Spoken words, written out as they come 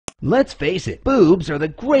Let's face it, boobs are the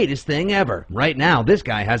greatest thing ever. Right now, this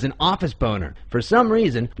guy has an office boner. For some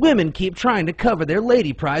reason, women keep trying to cover their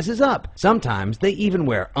lady prizes up. Sometimes they even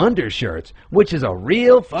wear undershirts, which is a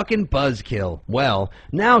real fucking buzzkill. Well,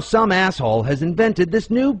 now some asshole has invented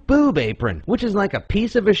this new boob apron, which is like a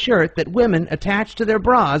piece of a shirt that women attach to their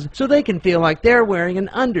bras so they can feel like they're wearing an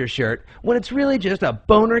undershirt when it's really just a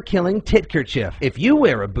boner-killing tit kerchief. If you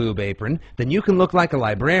wear a boob apron, then you can look like a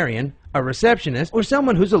librarian, a receptionist, or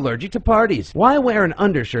someone who's allergic to parties. Why wear an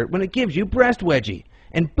undershirt when it gives you breast wedgie?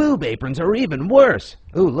 And boob aprons are even worse.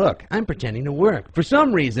 Ooh, look, I'm pretending to work. For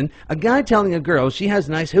some reason, a guy telling a girl she has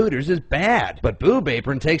nice hooters is bad. But boob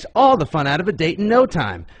apron takes all the fun out of a date in no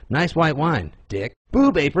time. Nice white wine, dick.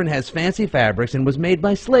 Boob apron has fancy fabrics and was made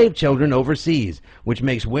by slave children overseas, which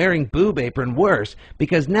makes wearing boob apron worse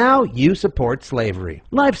because now you support slavery.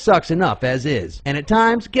 Life sucks enough as is, and at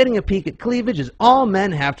times getting a peek at cleavage is all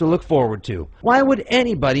men have to look forward to. Why would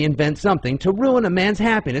anybody invent something to ruin a man's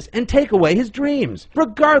happiness and take away his dreams,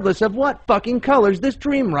 regardless of what fucking colors this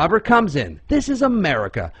dream robber comes in? This is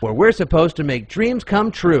America, where we're supposed to make dreams come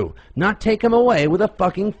true, not take them away with a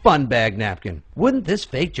fucking fun bag napkin. Wouldn't this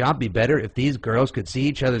fake job be better if these girls could see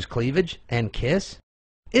each other's cleavage and kiss?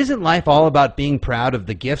 Isn't life all about being proud of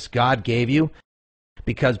the gifts God gave you?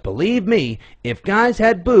 Because believe me, if guys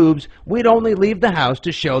had boobs, we'd only leave the house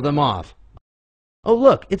to show them off. Oh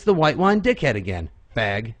look, it's the white wine dickhead again.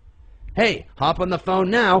 Fag. Hey, hop on the phone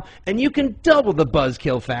now, and you can double the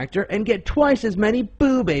buzzkill factor and get twice as many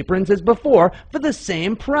boob aprons as before for the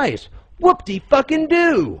same price.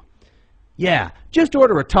 Whoop-de-fucking-do! Yeah, just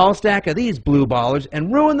order a tall stack of these blue ballers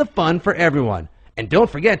and ruin the fun for everyone. And don't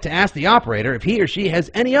forget to ask the operator if he or she has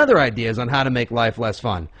any other ideas on how to make life less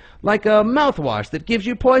fun, like a mouthwash that gives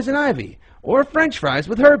you poison ivy, or french fries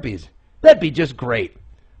with herpes. That'd be just great.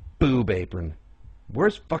 Boob apron.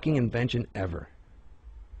 Worst fucking invention ever.